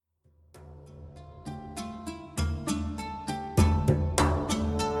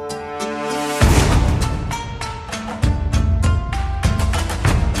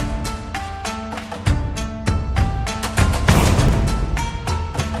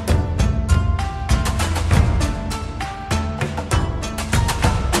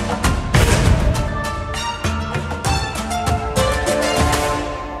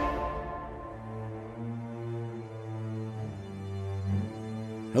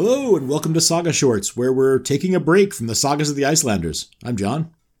Hello and welcome to Saga Shorts, where we're taking a break from the sagas of the Icelanders. I'm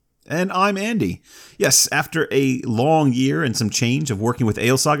John. And I'm Andy. Yes, after a long year and some change of working with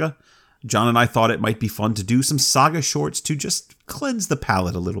Ale Saga, John and I thought it might be fun to do some Saga Shorts to just cleanse the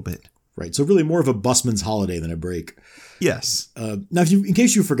palate a little bit. Right, so really more of a busman's holiday than a break. Yes. Now, in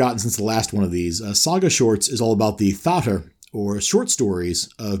case you've forgotten since the last one of these, Saga Shorts is all about the Thatar, or short stories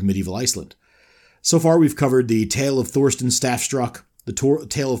of medieval Iceland. So far, we've covered the Tale of Thorstein Staffstruck, the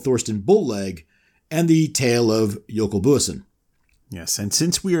Tale of Thorstein Bullleg, and the Tale of Jökulbuason. Yes, and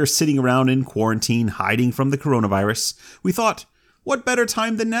since we are sitting around in quarantine hiding from the coronavirus, we thought, what better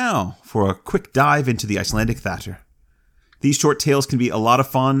time than now for a quick dive into the Icelandic Thatar? These short tales can be a lot of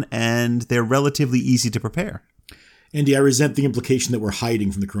fun, and they're relatively easy to prepare. Andy, I resent the implication that we're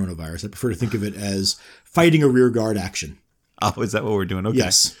hiding from the coronavirus. I prefer to think of it as fighting a rearguard action. Oh, is that what we're doing? Okay.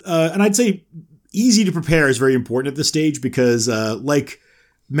 Yes. And I'd say easy to prepare is very important at this stage because, like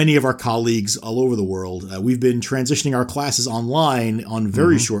many of our colleagues all over the world, we've been transitioning our classes online on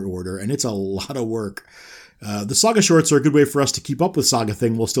very short order, and it's a lot of work. The Saga Shorts are a good way for us to keep up with Saga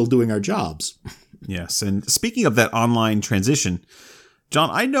Thing while still doing our jobs. Yes, and speaking of that online transition, John,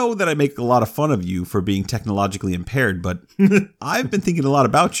 I know that I make a lot of fun of you for being technologically impaired, but I've been thinking a lot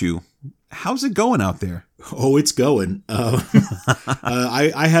about you. How's it going out there? Oh, it's going.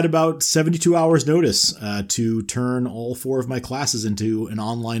 I had about 72 hours notice to turn all 4 of my classes into an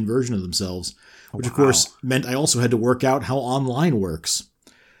online version of themselves, which of course meant I also had to work out how online works.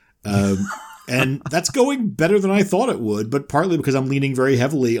 And that's going better than I thought it would, but partly because I'm leaning very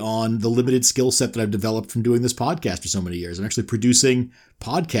heavily on the limited skill set that I've developed from doing this podcast for so many years. I'm actually producing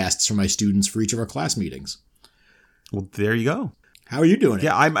podcasts for my students for each of our class meetings. Well, there you go. How are you doing it?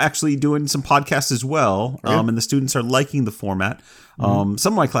 Yeah, I'm actually doing some podcasts as well, and the students are liking the format. Some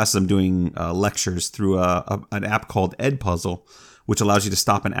of my classes I'm doing lectures through an app called Edpuzzle, which allows you to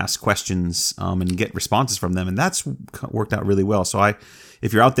stop and ask questions and get responses from them, and that's worked out really well. So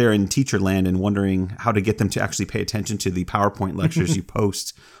if you're out there in teacher land and wondering how to get them to actually pay attention to the PowerPoint lectures you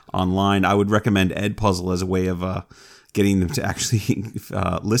post online, I would recommend Edpuzzle as a way of getting them to actually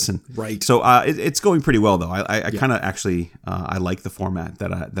listen. Right. So it's going pretty well, though. I kind of actually I like the format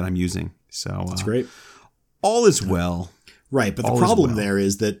that I'm using. So that's great. All is well. Right, but the problem there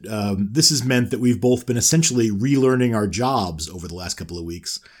is that this has meant that we've both been essentially relearning our jobs over the last couple of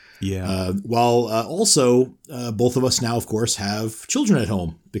weeks. Yeah. While also both of us now, of course, have children at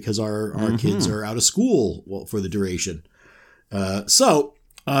home because our kids are out of school for the duration. So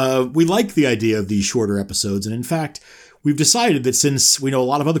we like the idea of these shorter episodes. And in fact, we've decided that since we know a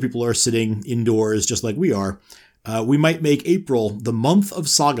lot of other people are sitting indoors just like we are, we might make April the month of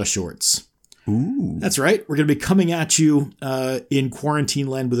Saga Shorts. Ooh. That's right. We're going to be coming at you in quarantine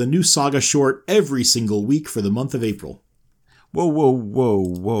land with a new Saga Short every single week for the month of April.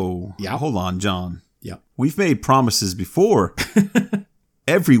 Whoa. Yeah. Hold on, John. Yeah. We've made promises before.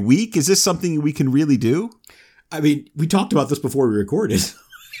 Every week? Is this something we can really do? I mean, we talked about this before we recorded.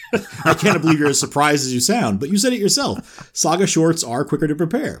 I can't believe you're as surprised as you sound, but you said it yourself. Saga Shorts are quicker to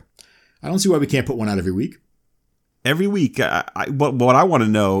prepare. I don't see why we can't put one out every week. Every week, what I want to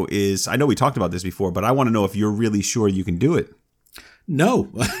know is, I know we talked about this before, but I want to know if you're really sure you can do it. No.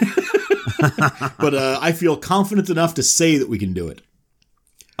 But I feel confident enough to say that we can do it.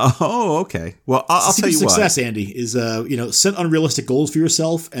 Oh, okay. Well, I'll tell you what. Success, Andy, is set unrealistic goals for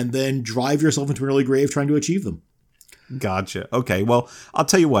yourself and then drive yourself into an early grave trying to achieve them. Gotcha. Okay. Well, I'll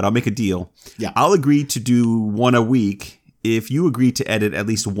tell you what. I'll make a deal. Yeah. I'll agree to do one a week if you agree to edit at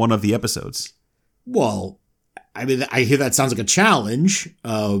least one of the episodes. Well, I mean, I hear that sounds like a challenge.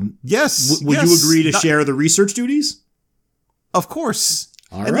 Yes. Would you agree to share the research duties? Of course.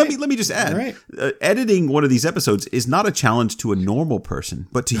 All and right. let me just add, right. Editing one of these episodes is not a challenge to a normal person,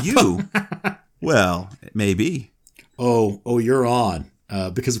 but to you, well, it may be. Oh, you're on.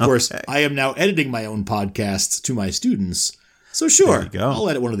 Because, of course, I am now editing my own podcasts to my students. So, sure, there you go. I'll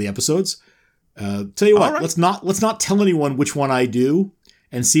edit one of the episodes. Tell you what, let's not tell anyone which one I do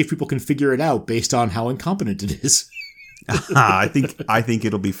and see if people can figure it out based on how incompetent it is. I think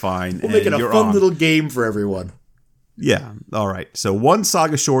it'll be fine. We'll make it a fun little game for everyone. Yeah. All right. So one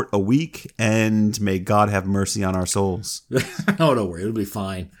Saga Short a week, and may God have mercy on our souls. Oh, don't worry. It'll be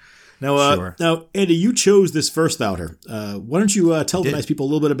fine. Now, Andy, you chose this first outer. Why don't you tell the nice people a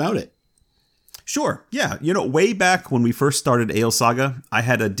little bit about it? Sure. Yeah. Way back when we first started Ale Saga, I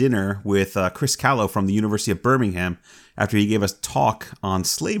had a dinner with Chris Callow from the University of Birmingham after he gave us a talk on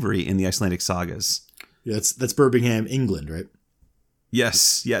slavery in the Icelandic sagas. Yeah, that's Birmingham, England, right?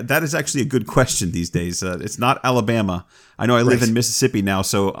 Yes. Yeah, that is actually a good question these days. It's not Alabama. I know I live in Mississippi now,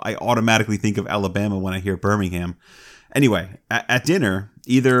 so I automatically think of Alabama when I hear Birmingham. Anyway, at dinner,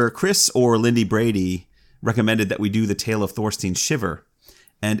 Either Chris or Lindy Brady recommended that we do the Tale of Thorstein's Shiver.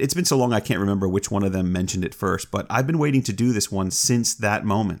 And it's been so long I can't remember which one of them mentioned it first, but I've been waiting to do this one since that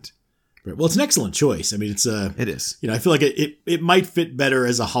moment. Right. Well, it's an excellent choice. I mean, it is. I feel like it might fit better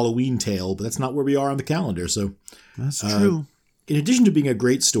as a Halloween tale, but that's not where we are on the calendar. So that's true. In addition to being a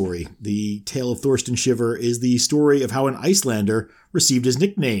great story, the Tale of Thorstein Shiver is the story of how an Icelander received his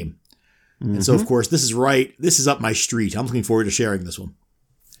nickname. Mm-hmm. And so, of course, this is up my street. I'm looking forward to sharing this one.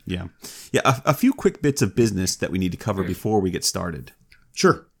 Yeah. A few quick bits of business that we need to cover before we get started.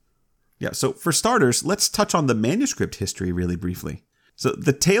 Sure. Yeah, so for starters, let's touch on the manuscript history really briefly. So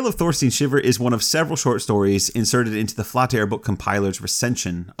the Tale of Thorstein Shiver is one of several short stories inserted into the Flat Book compiler's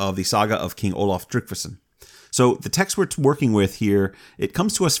recension of the saga of King Olaf Tryggvason. So the text we're working with here, it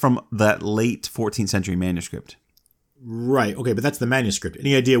comes to us from that late 14th century manuscript. Right, okay, but that's the manuscript.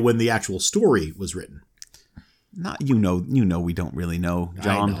 Any idea when the actual story was written? Not we don't really know,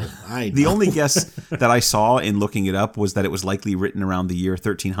 John. I know. The only guess that I saw in looking it up was that it was likely written around the year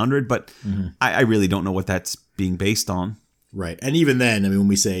 1300, but I really don't know what that's being based on. Right, and even then, I mean, when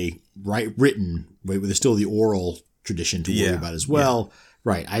we say written, there's still the oral tradition to worry about as well. Yeah.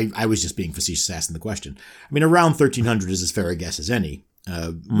 Right, I was just being facetious asking the question. I mean, around 1300 is as fair a guess as any.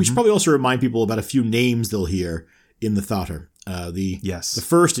 We should probably also remind people about a few names they'll hear in the Thotr. The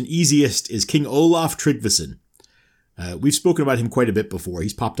first and easiest is King Olaf Tryggvason. We've spoken about him quite a bit before.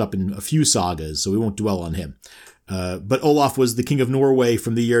 He's popped up in a few sagas, so we won't dwell on him. But Olaf was the king of Norway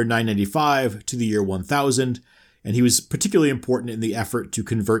from the year 995 to the year 1000, and he was particularly important in the effort to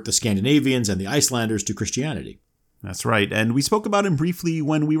convert the Scandinavians and the Icelanders to Christianity. That's right, and we spoke about him briefly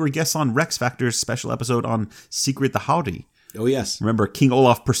when we were guests on Rex Factor's special episode on Sigrid the Haughty. Oh, yes. Remember, King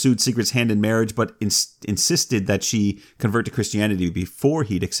Olaf pursued Sigrid's hand in marriage, but insisted that she convert to Christianity before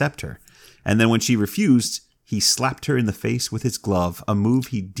he'd accept her. And then when she refused, he slapped her in the face with his glove, a move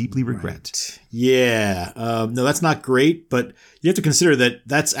he deeply regret. Right. Yeah. No, that's not great, but you have to consider that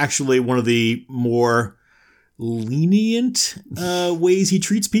that's actually one of the more lenient ways he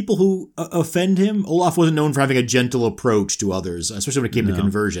treats people who offend him. Olaf wasn't known for having a gentle approach to others, especially when it came to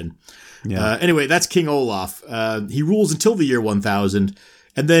conversion. Yeah. Anyway, that's King Olaf. He rules until the year 1000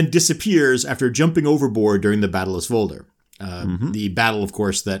 and then disappears after jumping overboard during the Battle of Svolder. The battle, of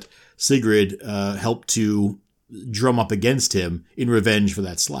course, that Sigrid helped to drum up against him in revenge for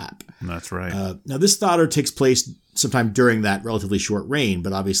that slap. That's right. Now, this Thotr takes place sometime during that relatively short reign,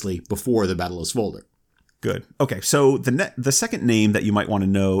 but obviously before the Battle of Svolder. Good. Okay, so the second name that you might want to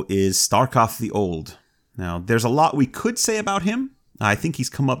know is Starkov the Old. Now, there's a lot we could say about him. I think he's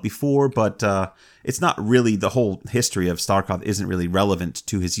come up before, but it's not really, the whole history of Starkov isn't really relevant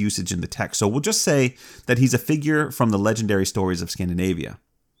to his usage in the text. So we'll just say that he's a figure from the legendary stories of Scandinavia.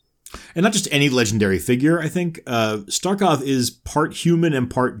 And not just any legendary figure, I think. Starkov is part human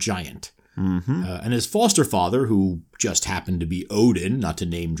and part giant. And his foster father, who just happened to be Odin, not to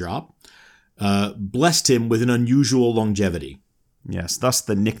name drop, blessed him with an unusual longevity. Yes, thus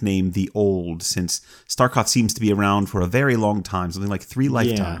the nickname The Old, since Starkov seems to be around for a very long time, something like 3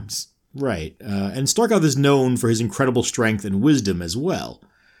 lifetimes. Yeah, right. And Starkov is known for his incredible strength and wisdom as well.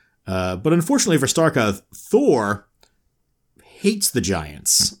 But unfortunately for Starkov, Thor hates the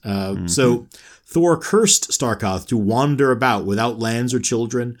giants. So Thor cursed Starkov to wander about without lands or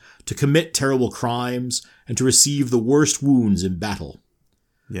children, to commit terrible crimes, and to receive the worst wounds in battle.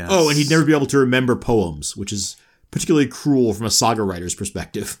 Yes. Oh, and he'd never be able to remember poems, which is particularly cruel from a saga writer's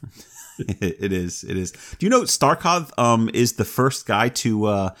perspective. It is. Do you know Starkov is the first guy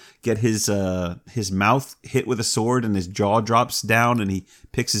to get his mouth hit with a sword and his jaw drops down and he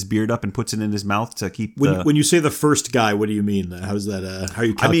picks his beard up and puts it in his mouth to keep when you say the first guy, what do you mean? How's that? How are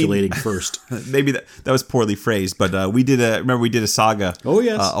you calculating first? Maybe that was poorly phrased, but we did a saga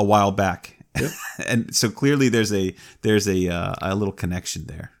a while back. Yep. And so clearly there's a little connection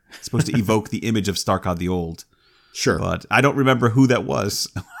there. It's supposed to evoke the image of Starkov the Old. Sure. But I don't remember who that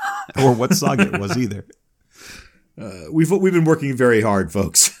was or what saga it was either. We've been working very hard,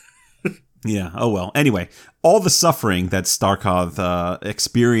 folks. Yeah. Oh, well. Anyway, all the suffering that Starkov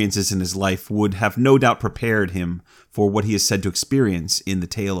experiences in his life would have no doubt prepared him for what he is said to experience in the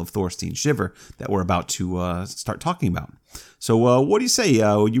Tale of Thorstein's Shiver that we're about to start talking about. So what do you say?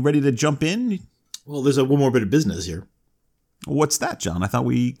 Are you ready to jump in? Well, there's one more bit of business here. What's that, John? I thought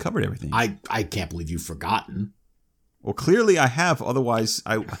we covered everything. I can't believe you've forgotten. Well, clearly I have. Otherwise,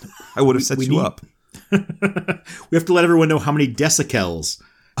 I would have set you up. We have to let everyone know how many decicels,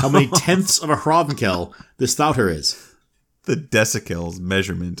 how many tenths of a hrovnkel this Thotr is. The decicels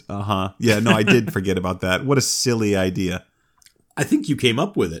measurement. Yeah, no, I did forget about that. What a silly idea. I think you came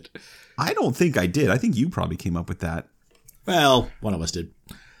up with it. I don't think I did. I think you probably came up with that. Well, one of us did.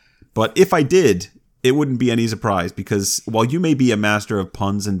 But if I did, it wouldn't be any surprise, because while you may be a master of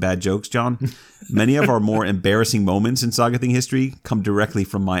puns and bad jokes, John, many of our more embarrassing moments in Saga Thing history come directly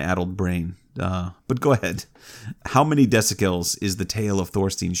from my addled brain. But go ahead. How many decicels is the tale of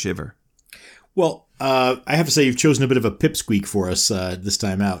Thorstein Shiver? Well, I have to say you've chosen a bit of a pipsqueak for us this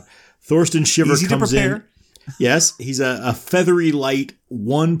time out. Thorstein Shiver comes in. Yes, he's a feathery light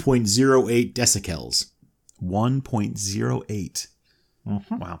 1.08 decicels. 1.08.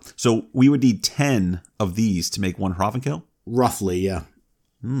 Mm-hmm. Wow. So we would need 10 of these to make one Hrafnkel? Roughly, yeah.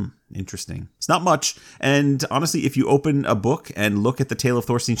 Interesting. It's not much. And honestly, if you open a book and look at the Tale of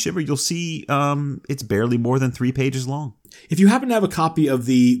Thorstein Shiver, you'll see it's barely more than 3 pages long. If you happen to have a copy of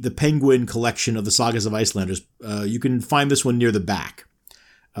the Penguin collection of the Sagas of Icelanders, you can find this one near the back.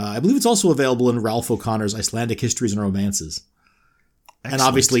 I believe it's also available in Ralph O'Connor's Icelandic Histories and Romances. Excellent. And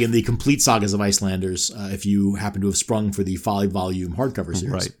obviously in the Complete Sagas of Icelanders, if you happen to have sprung for the 5-volume hardcover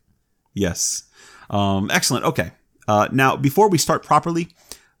series. Right. Yes. Excellent. Okay. Now, before we start properly,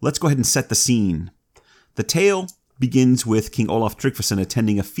 let's go ahead and set the scene. The tale begins with King Olaf Tryggvason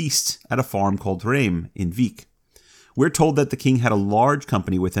attending a feast at a farm called Reim in Vik. We're told that the king had a large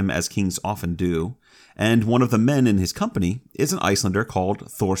company with him, as kings often do, and one of the men in his company is an Icelander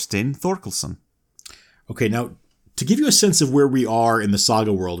called Thorstein Thorkelson. Okay, now, to give you a sense of where we are in the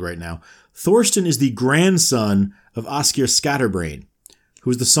saga world right now, Thorstein is the grandson of Askir Scatterbrain,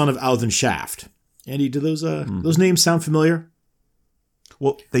 who is the son of Audun Shaft. Andy, do those names sound familiar?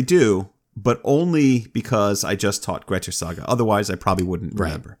 Well, they do, but only because I just taught Grettir Saga. Otherwise, I probably wouldn't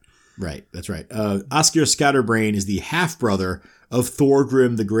remember. Right, that's right. Askir Scatterbrain is the half-brother of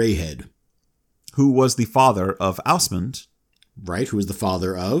Thorgrim the Greyhead. Who was the father of Asmund. Right, who is the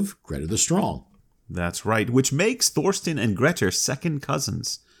father of Grettir the Strong. That's right, which makes Thorstein and Grettir second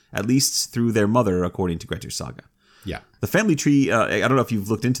cousins, at least through their mother, according to Grettir Saga. Yeah. The family tree, I don't know if you've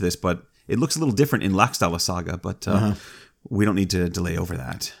looked into this, but it looks a little different in Laxdala Saga, but we don't need to delay over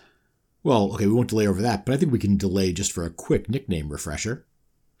that. Well, okay, we won't delay over that, but I think we can delay just for a quick nickname refresher.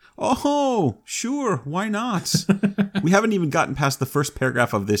 Oh, sure, why not? We haven't even gotten past the first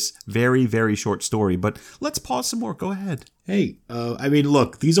paragraph of this very, very short story, but let's pause some more. Go ahead. Hey, I mean,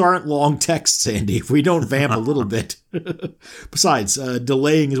 look, these aren't long texts, Andy, if we don't vamp a little bit. Besides,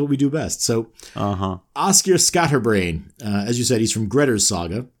 delaying is what we do best. So, Askir Scatterbrain, as you said, he's from Grettir's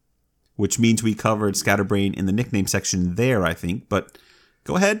Saga. Which means we covered Scatterbrain in the nickname section there, I think, but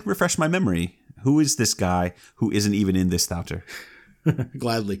go ahead, refresh my memory. Who is this guy who isn't even in this Thauter?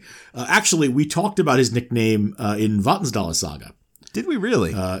 Gladly. Actually, we talked about his nickname in Vatnsdala Saga. Did we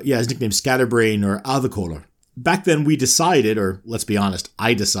really? Yeah, his nickname Scatterbrain or Aðkollur. Back then we decided, or let's be honest,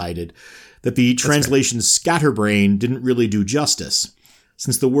 I decided, that the translation Scatterbrain didn't really do justice,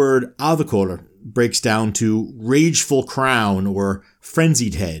 since the word Aðkollur breaks down to rageful crown or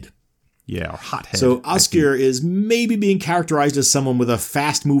frenzied head. Yeah, or hot head. So Askir is maybe being characterized as someone with a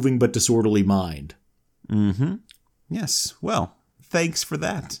fast-moving but disorderly mind. Mm-hmm. Yes, well, thanks for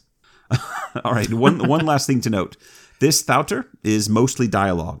that. All right, one last thing to note. This Thauter is mostly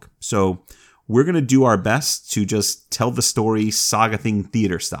dialogue, so we're going to do our best to just tell the story Saga Thing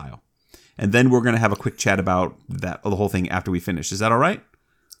theater style. And then we're going to have a quick chat about the whole thing after we finish. Is that all right?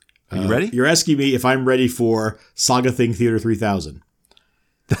 Are you ready? You're asking me if I'm ready for Saga Thing Theater 3000.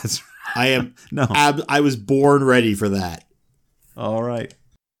 That's right. I am. No. I was born ready for that. All right.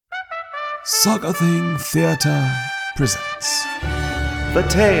 Saga Thing Theater presents The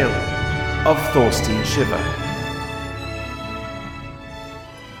Tale of Thorstein Shiver.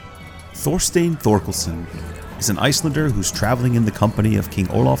 Thorstein Thorkelson is an Icelander who's traveling in the company of King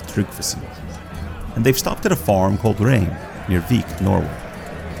Olaf Tryggvason, and they've stopped at a farm called Reim near Vik, Norway.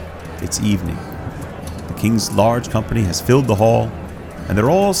 It's evening. The king's large company has filled the hall, and they're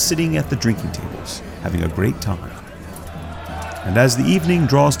all sitting at the drinking tables, having a great time. And as the evening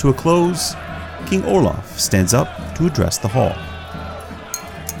draws to a close, King Olaf stands up to address the hall.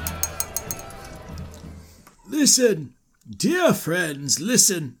 Listen, dear friends,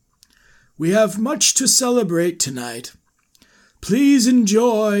 listen. We have much to celebrate tonight. Please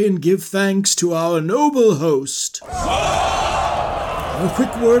enjoy and give thanks to our noble host. A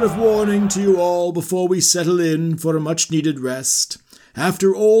quick word of warning to you all before we settle in for a much-needed rest.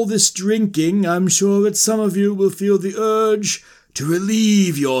 After all this drinking, I'm sure that some of you will feel the urge to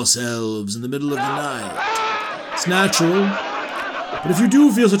relieve yourselves in the middle of the night. It's natural. But if you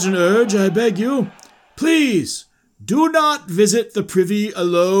do feel such an urge, I beg you, please, do not visit the privy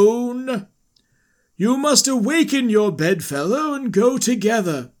alone. You must awaken your bedfellow and go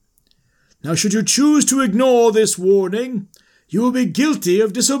together. Now, should you choose to ignore this warning, you will be guilty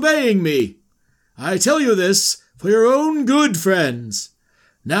of disobeying me. I tell you this For your own good, friends.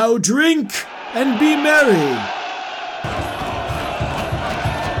 Now drink and be merry.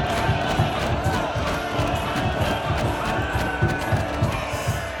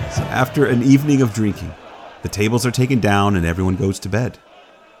 So after an evening of drinking, the tables are taken down and everyone goes to bed.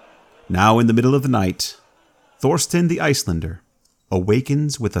 Now in the middle of the night, Thorstein the Icelander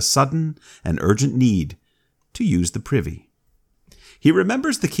awakens with a sudden and urgent need to use the privy. He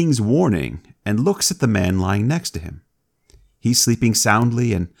remembers the king's warning and looks at the man lying next to him. He's sleeping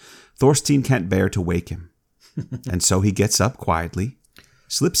soundly and Thorstein can't bear to wake him. And so he gets up quietly,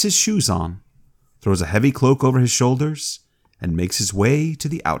 slips his shoes on, throws a heavy cloak over his shoulders, and makes his way to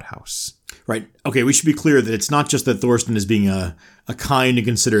the outhouse. Right. Okay, we should be clear that it's not just that Thorstein is being a kind and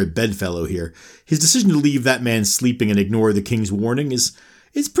considerate bedfellow here. His decision to leave that man sleeping and ignore the king's warning is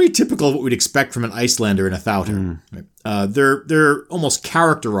pretty typical of what we'd expect from an Icelander in a Thauter. They're almost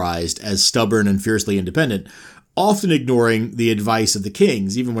characterized as stubborn and fiercely independent, often ignoring the advice of the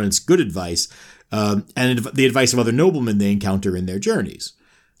kings, even when it's good advice, and the advice of other noblemen they encounter in their journeys.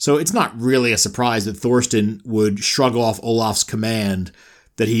 So it's not really a surprise that Thorstein would shrug off Olaf's command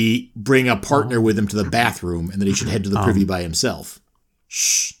that he bring a partner with him to the bathroom and that he should head to the privy by himself.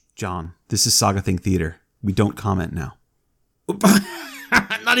 Shh, John. This is Saga Think Theater. We don't comment now.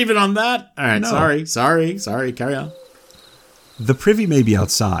 Not even on that? All right, No. sorry. Carry on. The privy may be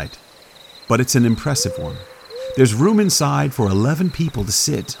outside, but it's an impressive one. There's room inside for 11 people to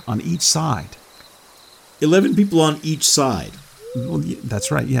sit on each side. 11 people on each side. Well,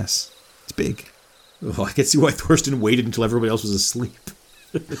 that's right, yes. It's big. Oh, I can see why Thorstein waited until everybody else was asleep.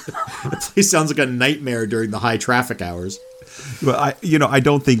 The place sounds like a nightmare during the high traffic hours. Well, I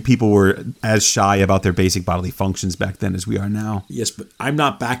don't think people were as shy about their basic bodily functions back then as we are now. Yes, but I'm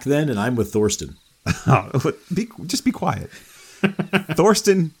not back then, and I'm with Thorstein. Just be quiet.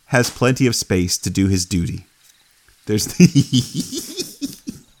 Thorstein has plenty of space to do his duty. There's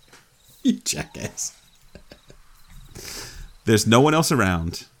You jackass. There's no one else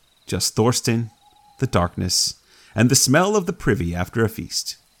around, just Thorstein, the darkness, and the smell of the privy after a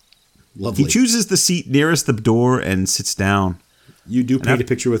feast. Lovely. He chooses the seat nearest the door and sits down. You do paint a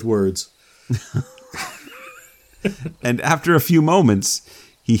picture with words. And after a few moments,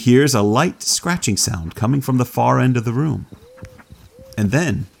 he hears a light scratching sound coming from the far end of the room. And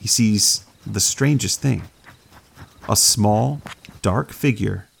then he sees the strangest thing. A small, dark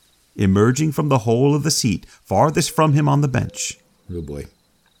figure emerging from the hole of the seat farthest from him on the bench. Oh boy.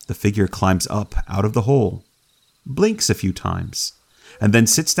 The figure climbs up out of the hole, blinks a few times, and then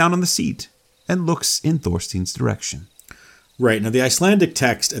sits down on the seat and looks in Thorstein's direction. Right. Now, the Icelandic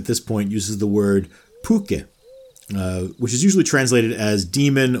text at this point uses the word puke, which is usually translated as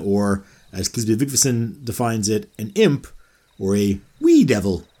demon or, as Clisby Vigfusson defines it, an imp or a wee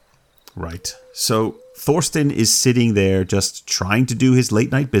devil. Right. So Thorstein is sitting there just trying to do his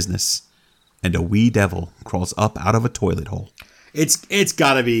late night business, and a wee devil crawls up out of a toilet hole. It's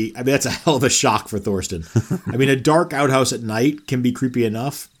gotta be, I mean, that's a hell of a shock for Thorstein. I mean, a dark outhouse at night can be creepy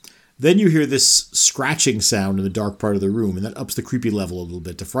enough. Then you hear this scratching sound in the dark part of the room, and that ups the creepy level a little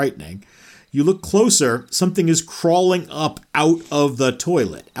bit to frightening. You look closer, something is crawling up out of the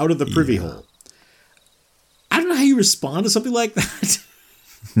toilet, out of the privy hole. I don't know how you respond to something like that.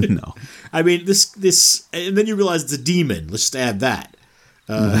 No. I mean, this, and then you realize it's a demon. Let's just add that.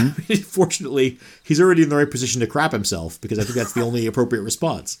 Fortunately, he's already in the right position to crap himself, because I think that's the only appropriate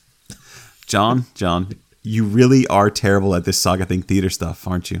response. John, you really are terrible at this Saga Think Theater stuff,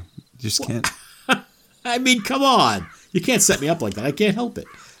 aren't you? You just can't. I mean, come on. You can't set me up like that. I can't help it.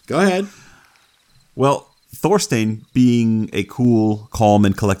 Go ahead. Well, Thorstein, being a cool, calm,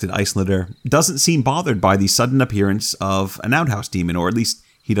 and collected Icelander, doesn't seem bothered by the sudden appearance of an outhouse demon, or at least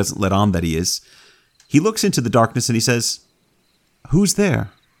he doesn't let on that he is. He looks into the darkness and he says, "Who's there?"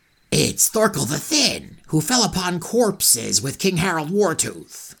 It's Thorkel the Thin, who fell upon corpses with King Harold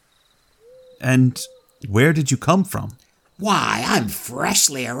Wartooth. And where did you come from? Why, I'm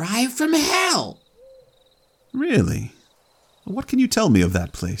freshly arrived from hell. Really? What can you tell me of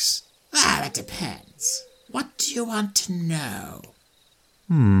that place? That depends. What do you want to know?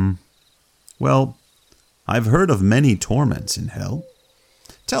 Well, I've heard of many torments in hell.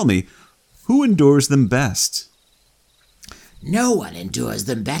 Tell me, who endures them best? No one endures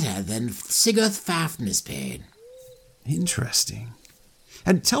them better than Sigurd Fafnisbane. Interesting.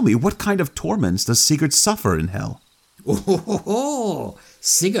 And tell me, what kind of torments does Sigurd suffer in hell? Oh,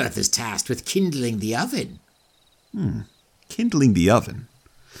 Sigurd is tasked with kindling the oven. Kindling the oven.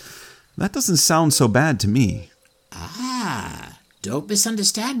 That doesn't sound so bad to me. Ah, don't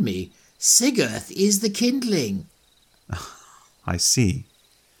misunderstand me. Sigurd is the kindling. I see.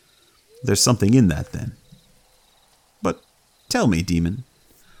 There's something in that, then. Tell me, demon,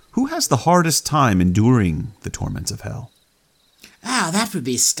 who has the hardest time enduring the torments of hell? That would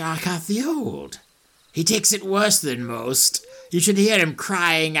be Starkoth the Old. He takes it worse than most. You should hear him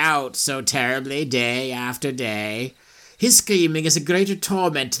crying out so terribly day after day. His screaming is a greater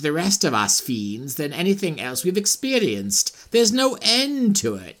torment to the rest of us fiends than anything else we've experienced. There's no end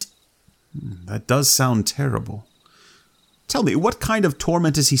to it. That does sound terrible. Tell me, what kind of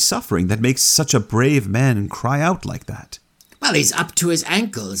torment is he suffering that makes such a brave man cry out like that? Well, he's up to his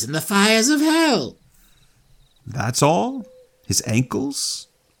ankles in the fires of hell. That's all? His ankles?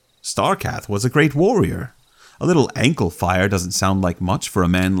 Starkath was a great warrior. A little ankle fire doesn't sound like much for a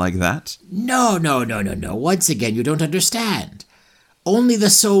man like that. No. Once again, you don't understand. Only the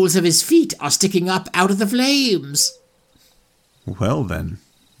soles of his feet are sticking up out of the flames. Well then,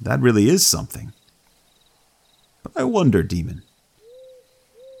 that really is something. But I wonder, demon,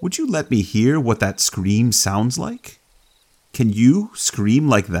 would you let me hear what that scream sounds like? Can you scream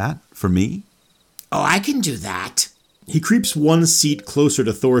like that for me? Oh, I can do that. He creeps one seat closer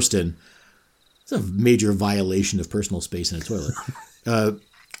to Thorsten. It's a major violation of personal space in a toilet.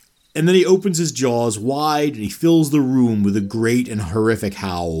 And then he opens his jaws wide and he fills the room with a great and horrific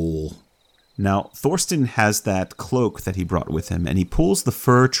howl. Now, Thorsten has that cloak that he brought with him, and he pulls the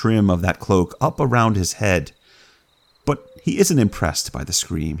fur trim of that cloak up around his head. But he isn't impressed by the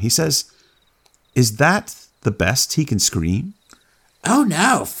scream. He says, "Is that the best he can scream?" Oh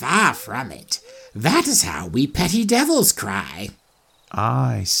no, far from it. That is how we petty devils cry.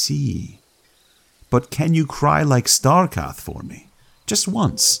 I see. But can you cry like Starkath for me? Just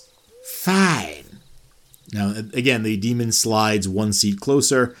once. Fine. Now, again, the demon slides one seat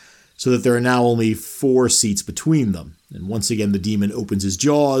closer so that there are now only 4 seats between them. And once again, the demon opens his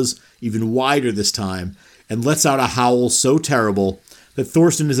jaws, even wider this time, and lets out a howl so terrible that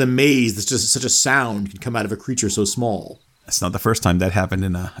Thorsten is amazed that just such a sound can come out of a creature so small. That's not the first time that happened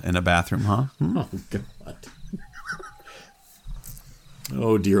in a bathroom, huh? Oh, God.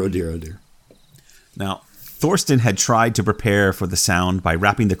 Oh, dear, oh, dear, oh, dear. Now, Thorsten had tried to prepare for the sound by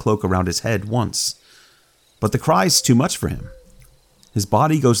wrapping the cloak around his head once. But the cry's too much for him. His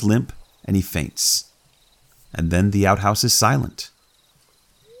body goes limp, and he faints. And then the outhouse is silent.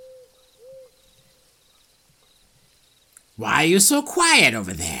 Why are you so quiet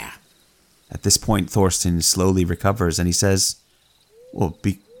over there? At this point, Thorsten slowly recovers, and he says, "Well,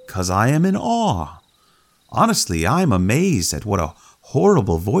 because I am in awe. Honestly, I am amazed at what a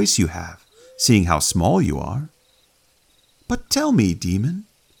horrible voice you have, seeing how small you are. But tell me, demon,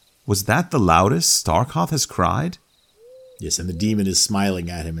 was that the loudest Starkoth has cried?" Yes, and the demon is smiling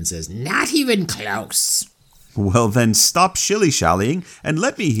at him and says, Not even close. "Well, then stop shilly-shallying and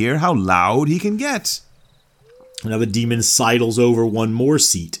let me hear how loud he can get." Now the demon sidles over one more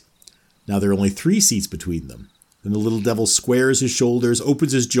seat. Now there are only 3 seats between them. Then the little devil squares his shoulders,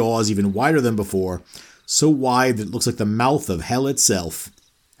 opens his jaws even wider than before, so wide that it looks like the mouth of hell itself.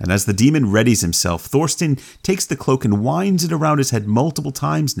 And as the demon readies himself, Thorsten takes the cloak and winds it around his head multiple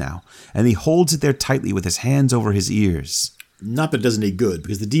times now, and he holds it there tightly with his hands over his ears. Not that it does any good,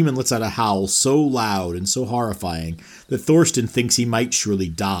 because the demon lets out a howl so loud and so horrifying that Thorsten thinks he might surely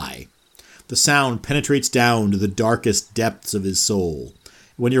die. The sound penetrates down to the darkest depths of his soul.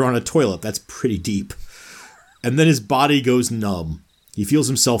 When you're on a toilet, that's pretty deep. And then his body goes numb. He feels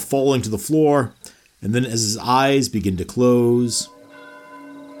himself falling to the floor, and then as his eyes begin to close,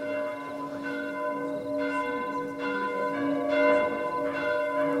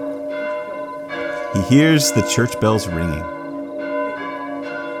 he hears the church bells ringing.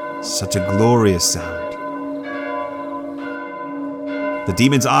 Such a glorious sound. The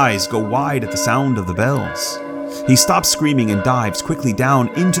demon's eyes go wide at the sound of the bells. He stops screaming and dives quickly down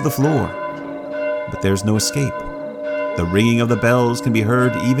into the floor. But there's no escape. The ringing of the bells can be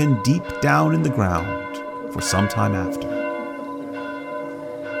heard even deep down in the ground for some time after.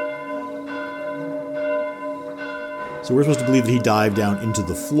 so we're supposed to believe that he dived down into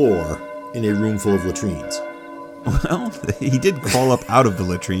the floor in a room full of latrines. Well, he did crawl up out of the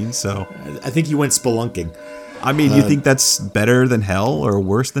latrine, so... I think he went spelunking. I mean, you think that's better than hell or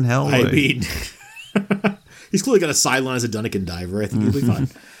worse than hell? I mean, he's clearly got a sideline as a Dunnigan diver. I think he'll be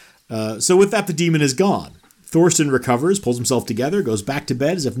fine. So with that, the demon is gone. Thorsten recovers, pulls himself together, goes back to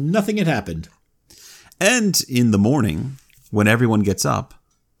bed as if nothing had happened. And in the morning, when everyone gets up,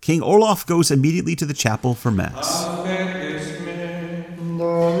 King Olaf goes immediately to the chapel for Mass.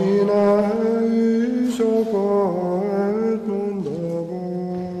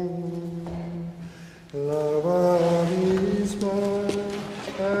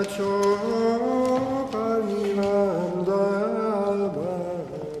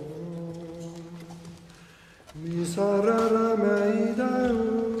 Sarara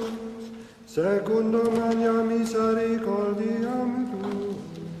secundum magna misericordiam tuam.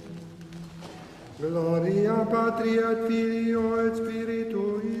 Gloria Patri et Filio et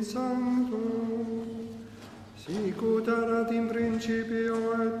Spiritui Sancto, sicut erat in principio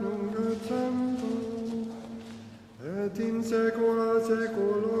et nunc et semper, et in saecula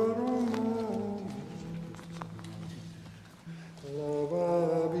saeculorum.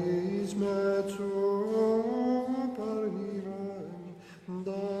 Lavabis me tuo parvivem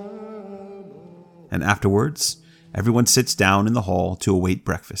dabo. And afterwards, everyone sits down in the hall to await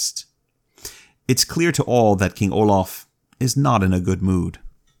breakfast. It's clear to all that King Olaf is not in a good mood.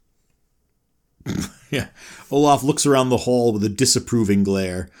 Yeah. Olaf looks around the hall with a disapproving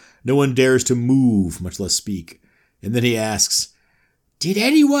glare. No one dares to move, much less speak. And then he asks, "Did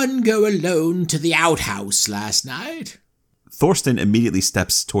anyone go alone to the outhouse last night?" Thorstein immediately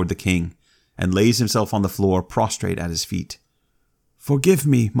steps toward the king and lays himself on the floor prostrate at his feet. "Forgive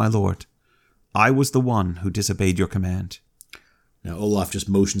me, my lord. I was the one who disobeyed your command." Now Olaf just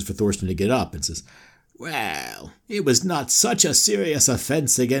motions for Thorstein to get up and says, "Well, it was not such a serious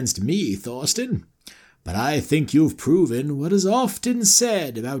offense against me, Thorstein. But I think you've proven what is often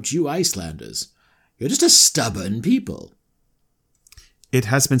said about you Icelanders. You're just a stubborn people." "It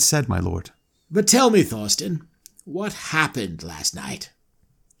has been said, my lord." "But tell me, Thorstein, what happened last night?"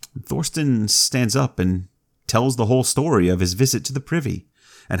 Thorstein stands up and tells the whole story of his visit to the privy,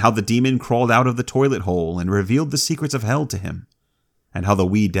 and how the demon crawled out of the toilet hole and revealed the secrets of hell to him, and how the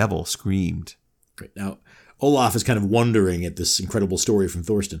wee devil screamed. Great. Now, Olaf is kind of wondering at this incredible story from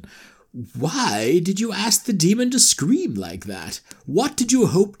Thorstein. "Why did you ask the demon to scream like that? What did you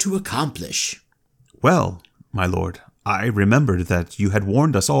hope to accomplish?" "Well, my lord, I remembered that you had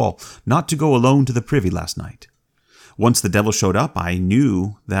warned us all not to go alone to the privy last night. Once the devil showed up, I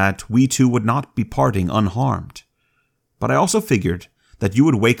knew that we two would not be parting unharmed. But I also figured that you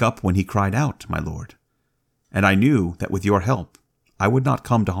would wake up when he cried out, my lord. And I knew that with your help, I would not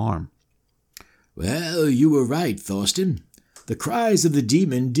come to harm." "Well, you were right, Thorstein. The cries of the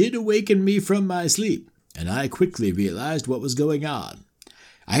demon did awaken me from my sleep, and I quickly realized what was going on.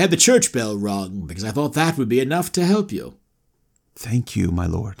 I had the church bell rung because I thought that would be enough to help you." "Thank you, my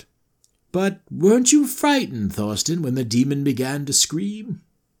lord." "But weren't you frightened, Thorstein, when the demon began to scream?"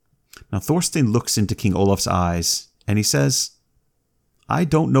 Now Thorstein looks into King Olaf's eyes, and he says, "I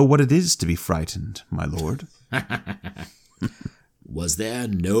don't know what it is to be frightened, my lord." "Was there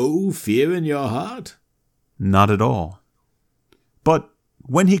no fear in your heart?" "Not at all. But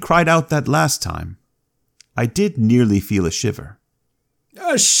when he cried out that last time, I did nearly feel a shiver."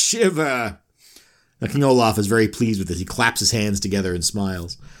 "A shiver!" Now, King Olaf is very pleased with this. He claps his hands together and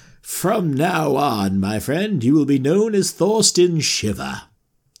smiles. "From now on, my friend, you will be known as Thorstein Shiver."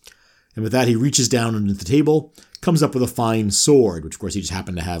 And with that, he reaches down under the table, comes up with a fine sword, which of course he just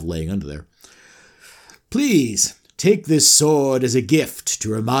happened to have laying under there. "Please, take this sword as a gift to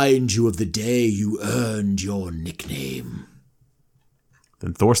remind you of the day you earned your nickname."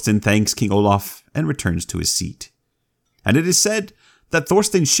 Then Thorstein thanks King Olaf and returns to his seat. And it is said that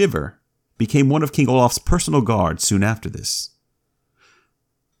Thorstein Shiver became one of King Olaf's personal guards soon after this.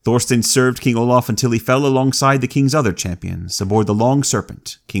 Thorstein served King Olaf until he fell alongside the king's other champions aboard the Long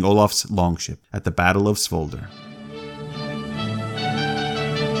Serpent, King Olaf's longship, at the Battle of Svolder.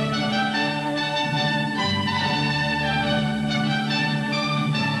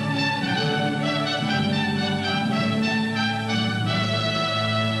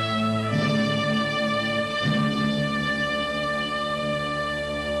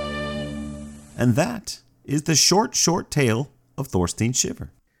 And that is the short tale of Thorstein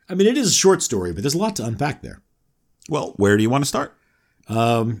Shiver. I mean, it is a short story, but there's a lot to unpack there. Well, where do you want to start?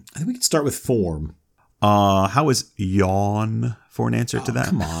 I think we could start with form. How is yawn for an answer to that?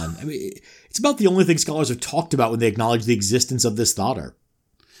 Come on. I mean, it's about the only thing scholars have talked about when they acknowledge the existence of this Thottar.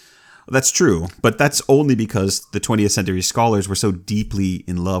 That's true, but that's only because the 20th century scholars were so deeply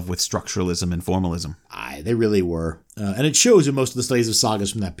in love with structuralism and formalism. Aye, they really were. And it shows in most of the studies of sagas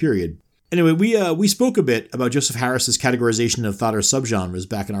from that period. Anyway, we spoke a bit about Joseph Harris's categorization of Thottar subgenres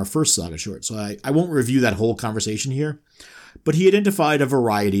back in our first saga short, so I won't review that whole conversation here. But he identified a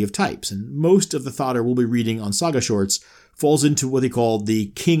variety of types, and most of the Thottar we'll be reading on saga shorts falls into what he called the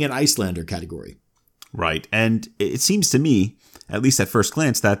King and Icelander category. Right, and it seems to me, at least at first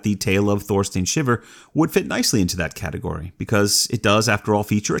glance, that the tale of Thorstein Shiver would fit nicely into that category, because it does, after all,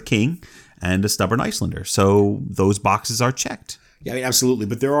 feature a king and a stubborn Icelander, so those boxes are checked. Yeah, I mean, absolutely,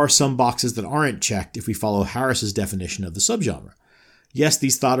 but there are some boxes that aren't checked if we follow Harris's definition of the subgenre. Yes,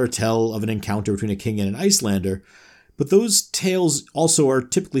 these Thottar tell of an encounter between a king and an Icelander, but those tales also are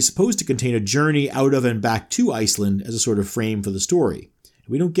typically supposed to contain a journey out of and back to Iceland as a sort of frame for the story,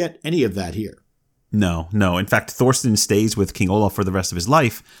 We don't get any of that here. No. In fact, Thorstein stays with King Olaf for the rest of his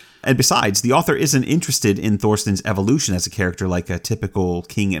life. And besides, the author isn't interested in Thorstein's evolution as a character like a typical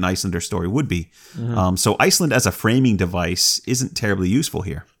King and Icelander story would be. So Iceland as a framing device isn't terribly useful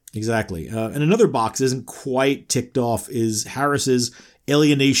here. Exactly. And another box that isn't quite ticked off is Harris's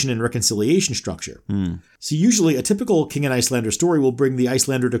alienation and reconciliation structure. So usually a typical King and Icelander story will bring the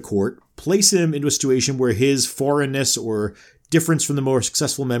Icelander to court, place him into a situation where his foreignness or difference from the more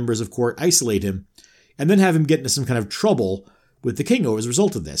successful members of court isolate him, and then have him get into some kind of trouble with the king as a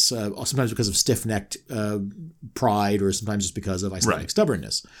result of this, sometimes because of stiff-necked pride or sometimes just because of Icelandic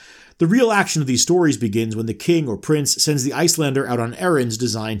stubbornness. The real action of these stories begins when the king or prince sends the Icelander out on errands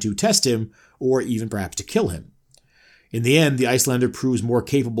designed to test him or even perhaps to kill him. In the end, the Icelander proves more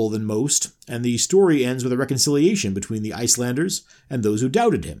capable than most, and the story ends with a reconciliation between the Icelanders and those who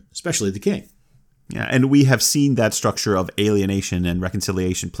doubted him, especially the king. Yeah, and we have seen that structure of alienation and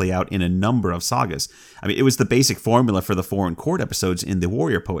reconciliation play out in a number of sagas. I mean, it was the basic formula for the foreign court episodes in the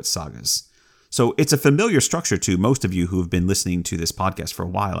Warrior Poets sagas. So it's a familiar structure to most of you who have been listening to this podcast for a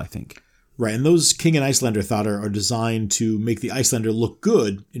while, I think. Right, and those King and Icelander Thottir are designed to make the Icelander look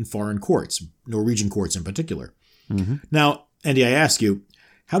good in foreign courts, Norwegian courts in particular. Now, Andy, I ask you,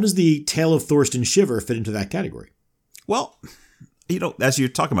 how does the Tale of Thorstein Shiver fit into that category? Well, as you're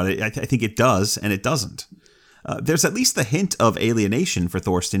talking about it, I think it does and it doesn't. There's at least the hint of alienation for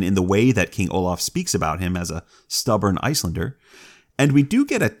Thorstein in the way that King Olaf speaks about him as a stubborn Icelander. And we do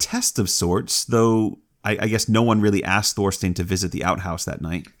get a test of sorts, though I guess no one really asked Thorstein to visit the outhouse that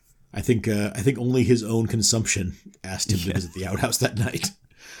night. I think only his own consumption asked him to visit the outhouse that night.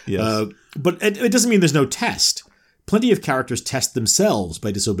 Yes. But it doesn't mean there's no test. Plenty of characters test themselves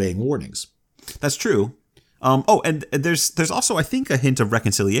by disobeying warnings. That's true. And there's also, I think, a hint of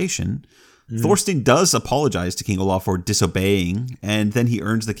reconciliation. Thorstein does apologize to King Olaf for disobeying, and then he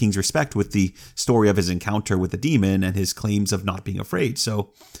earns the king's respect with the story of his encounter with the demon and his claims of not being afraid.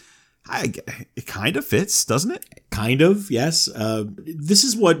 So it kind of fits, doesn't it? Kind of, yes. This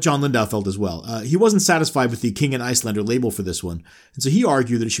is what John Lindau felt as well. He wasn't satisfied with the King and Icelander label for this one, and so he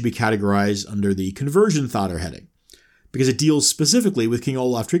argued that it should be categorized under the Conversion Thottir heading, because it deals specifically with King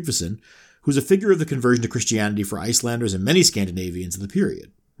Olaf Tryggvason, who's a figure of the conversion to Christianity for Icelanders and many Scandinavians of the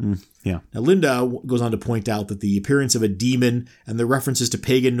period. Yeah. Now, Lindau goes on to point out that the appearance of a demon and the references to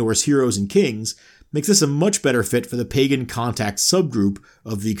pagan Norse heroes and kings makes this a much better fit for the pagan contact subgroup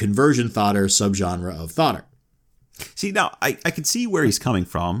of the Conversion Thottir subgenre of Thottir. See, now, I can see where he's coming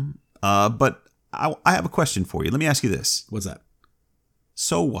from, but I have a question for you. Let me ask you this. What's that?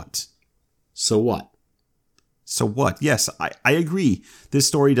 So what? So what? So what? Yes, I agree. This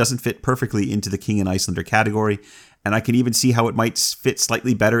story doesn't fit perfectly into the King and Icelander category, and I can even see how it might fit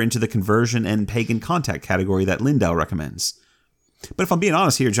slightly better into the conversion and pagan contact category that Lindau recommends. But if I'm being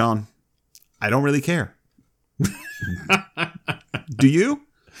honest here, John, I don't really care. Do you?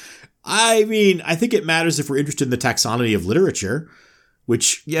 I mean, I think it matters if we're interested in the taxonomy of literature,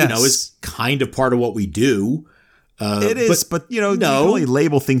 which, is kind of part of what we do. It is, but you can only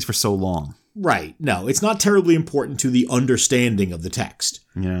label things for so long. Right. No, it's not terribly important to the understanding of the text.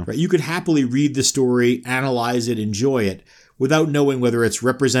 Yeah. Right. You could happily read the story, analyze it, enjoy it, without knowing whether it's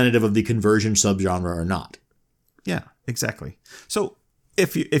representative of the conversion subgenre or not. Yeah, exactly. So,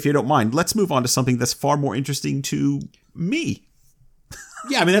 if you don't mind, let's move on to something that's far more interesting to me.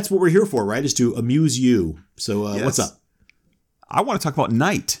 Yeah, I mean, that's what we're here for, right? Is to amuse you. So, Yes. What's up? I want to talk about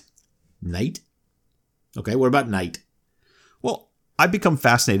night. Night? Okay, what about night? Well, I've become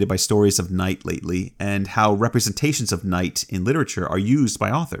fascinated by stories of night lately and how representations of night in literature are used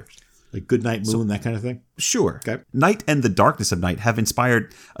by authors. Like Good Night Moon, that kind of thing? Sure. Okay. Night and the darkness of night have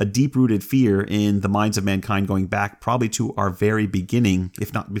inspired a deep-rooted fear in the minds of mankind going back probably to our very beginning,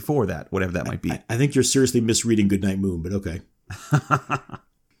 if not before that, whatever that might be. I think you're seriously misreading Good Night Moon, but okay.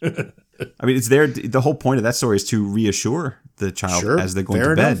 I mean, it's there. The whole point of that story is to reassure the child as they're going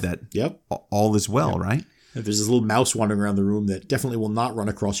to bed that all is well, right? If there's this little mouse wandering around the room that definitely will not run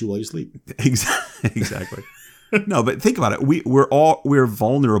across you while you sleep. Exactly. No, but think about it. We're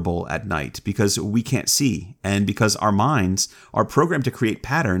vulnerable at night because we can't see, and because our minds are programmed to create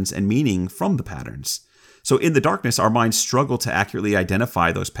patterns and meaning from the patterns. So in the darkness, our minds struggle to accurately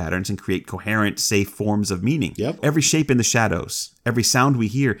identify those patterns and create coherent, safe forms of meaning. Yep. Every shape in the shadows, every sound we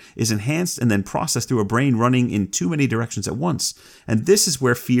hear is enhanced and then processed through a brain running in too many directions at once. And this is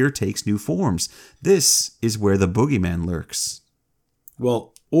where fear takes new forms. This is where the boogeyman lurks.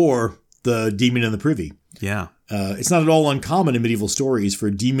 Well, or the demon in the privy. Yeah. It's not at all uncommon in medieval stories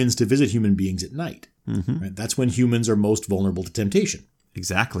for demons to visit human beings at night. Mm-hmm. Right? That's when humans are most vulnerable to temptation.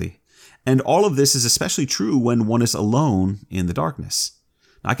 Exactly. And all of this is especially true when one is alone in the darkness.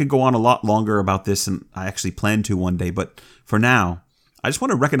 I could go on a lot longer about this, and I actually plan to one day, but for now, I just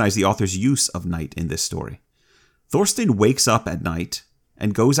want to recognize the author's use of night in this story. Thorstein wakes up at night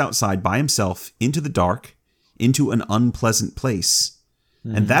and goes outside by himself into the dark, into an unpleasant place.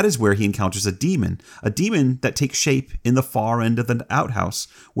 And that is where he encounters a demon that takes shape in the far end of the outhouse,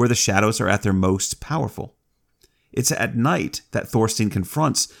 where the shadows are at their most powerful. It's at night that Thorstein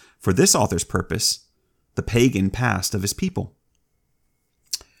confronts, for this author's purpose, the pagan past of his people.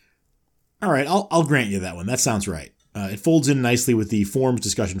 All right, I'll grant you that one. That sounds right. It folds in nicely with the forms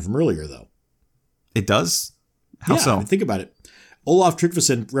discussion from earlier, though. It does? How so? I mean, think about it. Olaf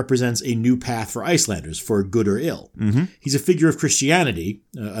Tryggvason represents a new path for Icelanders, for good or ill. Mm-hmm. He's a figure of Christianity,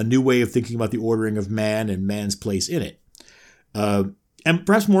 a new way of thinking about the ordering of man and man's place in it. And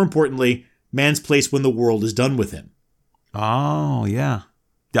perhaps more importantly, man's place when the world is done with him. Oh, yeah.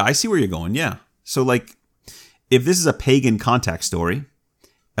 Yeah, I see where you're going, yeah. So, like, if this is a pagan contact story,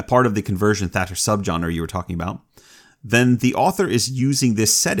 a part of the conversion Thatcher subgenre you were talking about, then the author is using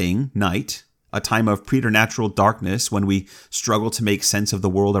this setting, night, a time of preternatural darkness when we struggle to make sense of the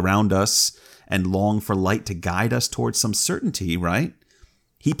world around us and long for light to guide us towards some certainty, right?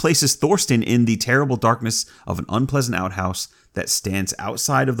 He places Thorstein in the terrible darkness of an unpleasant outhouse that stands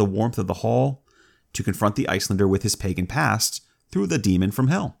outside of the warmth of the hall to confront the Icelander with his pagan past through the demon from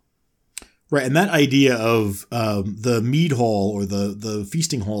hell. Right, and that idea of the mead hall or the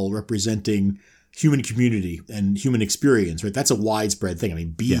feasting hall representing human community and human experience, right? That's a widespread thing. I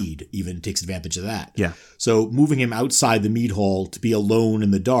mean, Bede even takes advantage of that. Yeah. So moving him outside the mead hall to be alone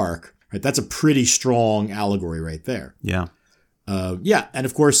in the dark, right? That's a pretty strong allegory right there. Yeah. And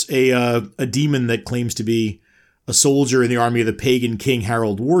of course, a demon that claims to be a soldier in the army of the pagan king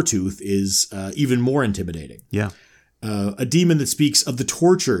Harald Wartooth is even more intimidating. Yeah. A demon that speaks of the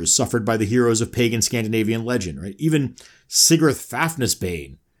tortures suffered by the heroes of pagan Scandinavian legend, right? Even Sigurd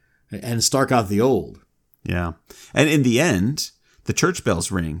Fafnisbane and Starkoth the Old. Yeah. And in the end, the church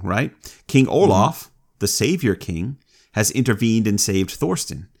bells ring, right? King Olaf, the savior king, has intervened and saved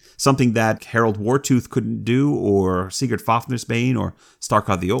Thorstein, something that Harald Wartooth couldn't do, or Sigurd Fafnisbane, or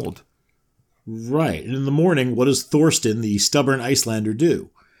Starkoth the Old. Right. And in the morning, what does Thorstein, the stubborn Icelander, do?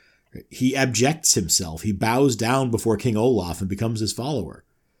 He abjects himself. He bows down before King Olaf and becomes his follower.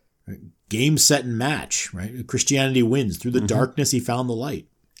 Right? Game, set, and match. Right? Christianity wins. Through the darkness, he found the light.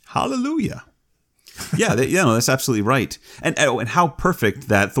 Hallelujah. Yeah, that's absolutely right. And how perfect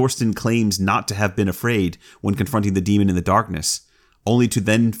that Thorstein claims not to have been afraid when confronting the demon in the darkness, only to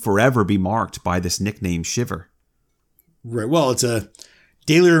then forever be marked by this nickname, Shiver. Right. Well, it's a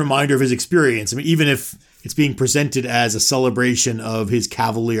daily reminder of his experience. I mean, even if it's being presented as a celebration of his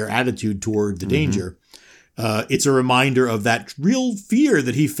cavalier attitude toward the danger, it's a reminder of that real fear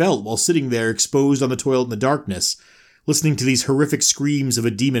that he felt while sitting there exposed on the toilet in the darkness, listening to these horrific screams of a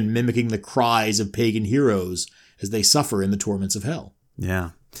demon mimicking the cries of pagan heroes as they suffer in the torments of hell.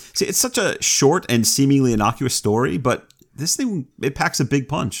 Yeah. See, it's such a short and seemingly innocuous story, but this thing, it packs a big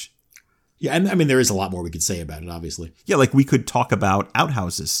punch. Yeah, and I mean, there is a lot more we could say about it, obviously. Yeah, like we could talk about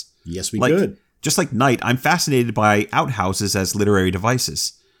outhouses. Yes, we could. Just like Night, I'm fascinated by outhouses as literary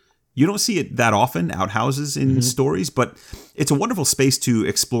devices. You don't see it that often, outhouses in stories, but it's a wonderful space to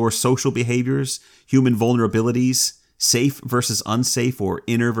explore social behaviors, human vulnerabilities, safe versus unsafe, or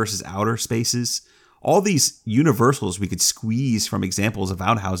inner versus outer spaces. All these universals we could squeeze from examples of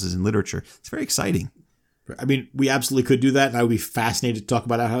outhouses in literature. It's very exciting. I mean, we absolutely could do that, and I would be fascinated to talk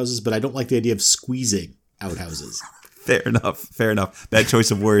about outhouses, but I don't like the idea of squeezing outhouses. Fair enough. Bad choice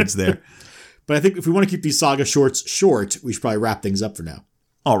of words there. But I think if we want to keep these saga shorts short, we should probably wrap things up for now.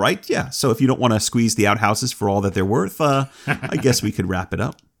 All right, yeah. So if you don't want to squeeze the outhouses for all that they're worth, I guess we could wrap it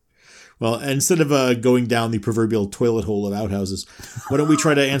up. Well, instead of going down the proverbial toilet hole of outhouses, why don't we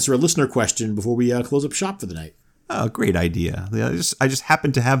try to answer a listener question before we close up shop for the night? Oh, great idea. I just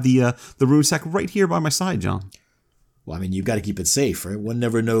happen to have the rune sack right here by my side, John. Well, I mean, you've got to keep it safe, right? One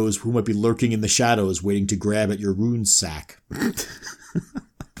never knows who might be lurking in the shadows waiting to grab at your rune sack.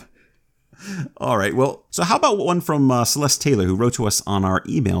 All right. Well, so how about one from Celeste Taylor, who wrote to us on our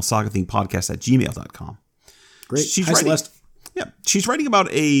email, sagathemepodcast@gmail.com. Great. She's Hi, writing, Celeste. Yeah. She's writing about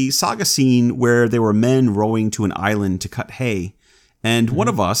a saga scene where there were men rowing to an island to cut hay. And one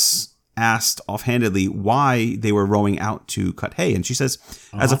of us asked offhandedly why they were rowing out to cut hay. And she says,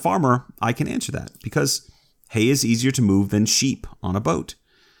 as a farmer, I can answer that because hay is easier to move than sheep on a boat.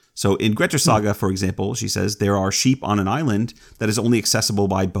 So in Grettir Saga, for example, she says there are sheep on an island that is only accessible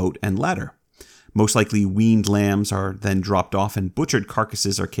by boat and ladder. Most likely weaned lambs are then dropped off and butchered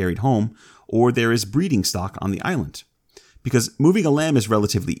carcasses are carried home, or there is breeding stock on the island. Because moving a lamb is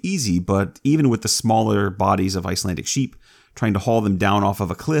relatively easy, but even with the smaller bodies of Icelandic sheep, trying to haul them down off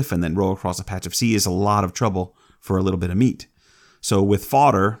of a cliff and then row across a patch of sea is a lot of trouble for a little bit of meat. So with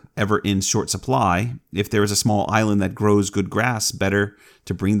fodder ever in short supply, if there is a small island that grows good grass, better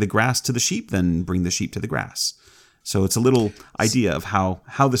to bring the grass to the sheep than bring the sheep to the grass. So it's a little idea of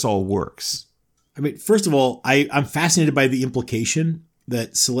how this all works. I mean, first of all, I'm fascinated by the implication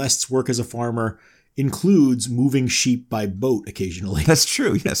that Celeste's work as a farmer includes moving sheep by boat occasionally. That's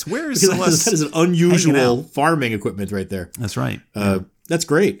true, yes. Where is Because Celeste? that is an unusual farming equipment right there. That's right. That's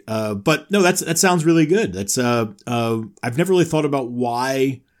great. But no, that sounds really good. That's I've never really thought about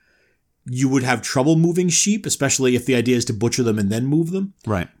why you would have trouble moving sheep, especially if the idea is to butcher them and then move them.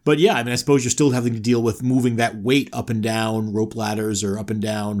 Right. But yeah, I mean, I suppose you're still having to deal with moving that weight up and down rope ladders or up and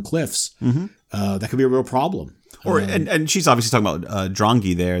down cliffs. Mm-hmm. That could be a real problem. And she's obviously talking about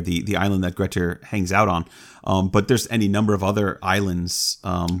Drongi there, the island that Grettir hangs out on. But there's any number of other islands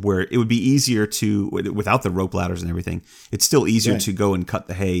where it would be easier to, without the rope ladders and everything, it's still easier to go and cut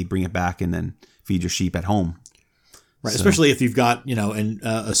the hay, bring it back, and then feed your sheep at home. Right, so. Especially if you've got,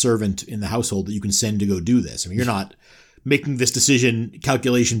 a servant in the household that you can send to go do this. I mean, you're not making this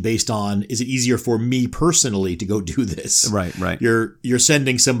calculation based on, is it easier for me personally to go do this? Right. You're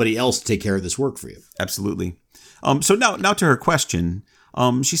sending somebody else to take care of this work for you. Absolutely. So now to her question.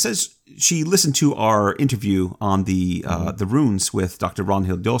 She says she listened to our interview on the runes with Dr.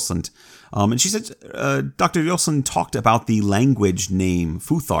 Ronhild Josland. And she said Dr. Josland talked about the language name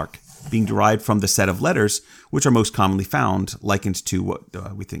Futhark being derived from the set of letters which are most commonly found, likened to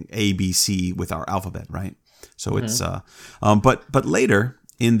what we think A, B, C with our alphabet, right? So it's but later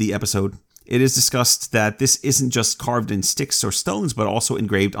in the episode, it is discussed that this isn't just carved in sticks or stones, but also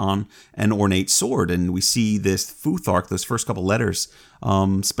engraved on an ornate sword. And we see this Futhark, those first couple letters,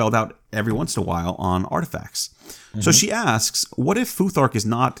 spelled out every once in a while on artifacts. Mm-hmm. So she asks, what if Futhark is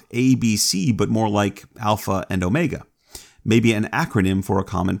not A, B, C, but more like Alpha and Omega? Maybe an acronym for a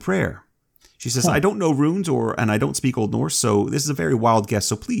common prayer. She says, I don't know runes and I don't speak Old Norse, so this is a very wild guess.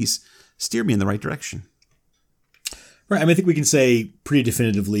 So please steer me in the right direction. Right. I mean, I think we can say pretty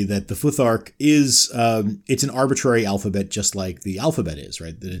definitively that the Futhark is, it's an arbitrary alphabet, just like the alphabet is,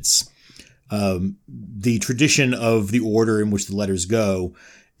 right? That it's the tradition of the order in which the letters go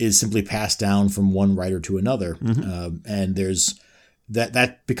is simply passed down from one writer to another. Mm-hmm. And there's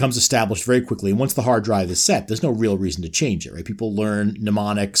that becomes established very quickly. And once the hard drive is set, there's no real reason to change it, right? People learn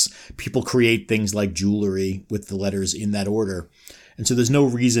mnemonics. People create things like jewelry with the letters in that order. And so there's no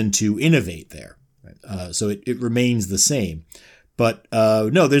reason to innovate there. So it remains the same. But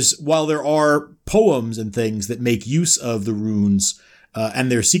no, while there are poems and things that make use of the runes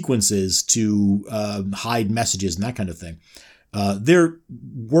and their sequences to hide messages and that kind of thing, they're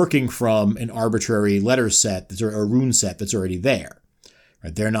working from an arbitrary letter set or a rune set that's already there.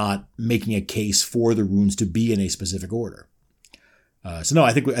 Right? They're not making a case for the runes to be in a specific order. So no,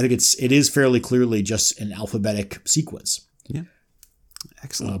 I think it is fairly clearly just an alphabetic sequence. Yeah.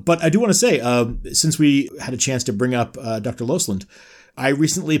 Excellent. But I do want to say, since we had a chance to bring up Dr. Josland, I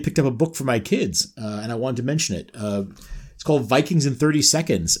recently picked up a book for my kids, and I wanted to mention it. It's called Vikings in 30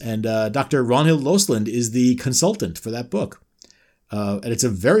 Seconds, and Dr. Ronhild Josland is the consultant for that book. And it's a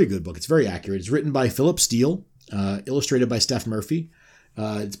very good book. It's very accurate. It's written by Philip Steele, illustrated by Steph Murphy.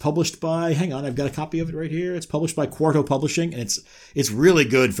 It's published by, hang on, I've got a copy of it right here. It's published by Quarto Publishing, and it's really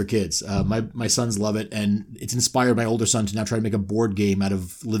good for kids. My sons love it, and it's inspired my older son to now try to make a board game out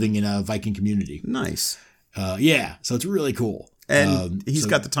of living in a Viking community. Nice. Yeah, so it's really cool. And he's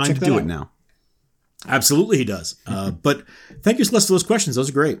got the time to do it now. Absolutely he does. But thank you, Celeste, for those questions. Those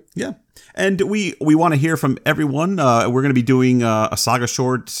are great. Yeah. And we want to hear from everyone. We're going to be doing a saga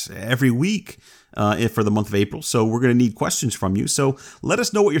short every week. For the month of April. So we're going to need questions from you. So let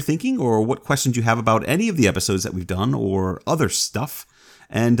us know what you're thinking or what questions you have about any of the episodes that we've done or other stuff.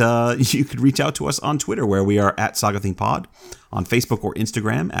 And you could reach out to us on Twitter, where we are at SagaThinkPod, on Facebook or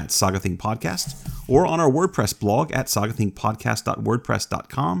Instagram at SagaThinkPodcast, or on our WordPress blog at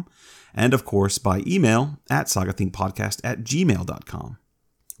sagathinkpodcast.wordpress.com, and of course by email at sagathinkpodcast@gmail.com.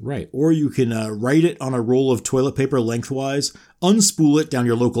 Right. Or you can write it on a roll of toilet paper lengthwise, unspool it down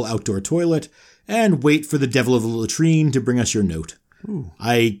your local outdoor toilet, and wait for the devil of the latrine to bring us your note. Ooh.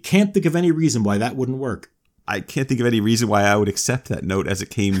 I can't think of any reason why that wouldn't work. I can't think of any reason why I would accept that note as it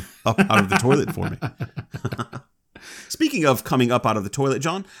came up out of the toilet for me. Speaking of coming up out of the toilet,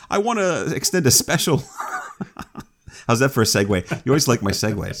 John, I want to extend a special... How's that for a segue? You always like my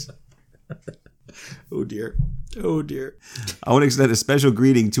segues. Oh, dear. Oh, dear. I want to extend a special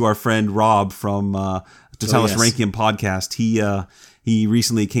greeting to our friend Rob from Totalis Rankium Podcast. He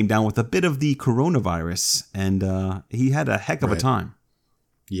recently came down with a bit of the coronavirus, and he had a heck of a time.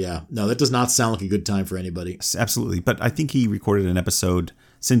 Yeah. No, that does not sound like a good time for anybody. Absolutely. But I think he recorded an episode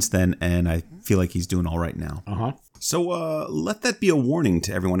since then, and I feel like he's doing all right now. Uh-huh. So let that be a warning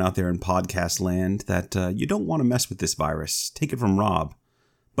to everyone out there in podcast land that you don't want to mess with this virus. Take it from Rob.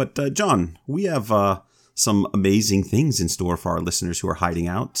 But John, we have some amazing things in store for our listeners who are hiding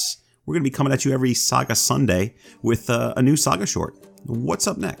out. We're going to be coming at you every Saga Sunday with a new Saga short. What's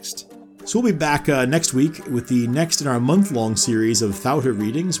up next? So we'll be back next week with the next in our month-long series of Thauta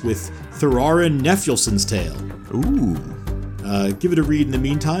readings with Thurarin Nefjulson's Tale. Ooh. Give it a read in the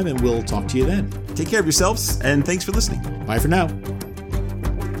meantime, and we'll talk to you then. Take care of yourselves, and thanks for listening. Bye for now.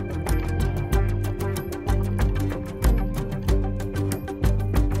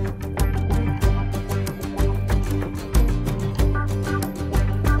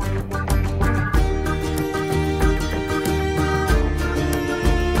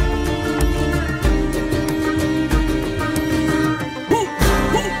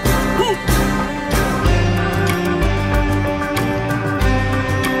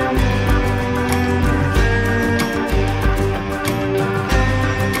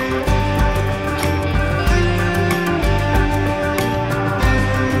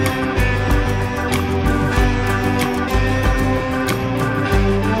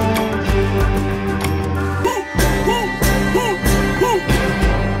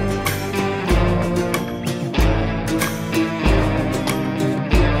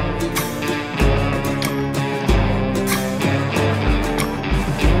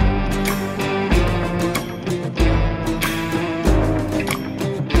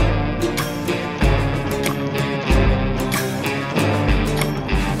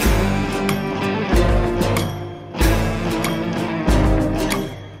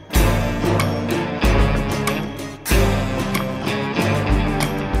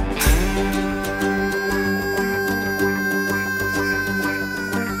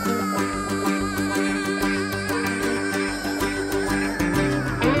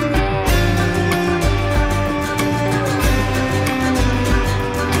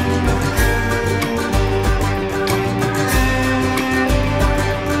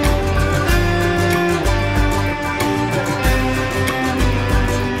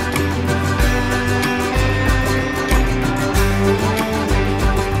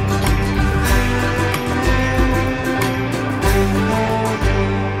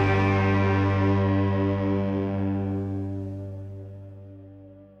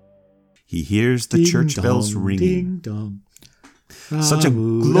 He hears the church bells ringing. Ding dong. Such a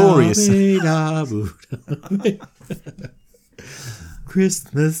glorious...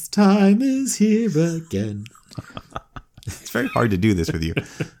 Christmas time is here again. It's very hard to do this with you.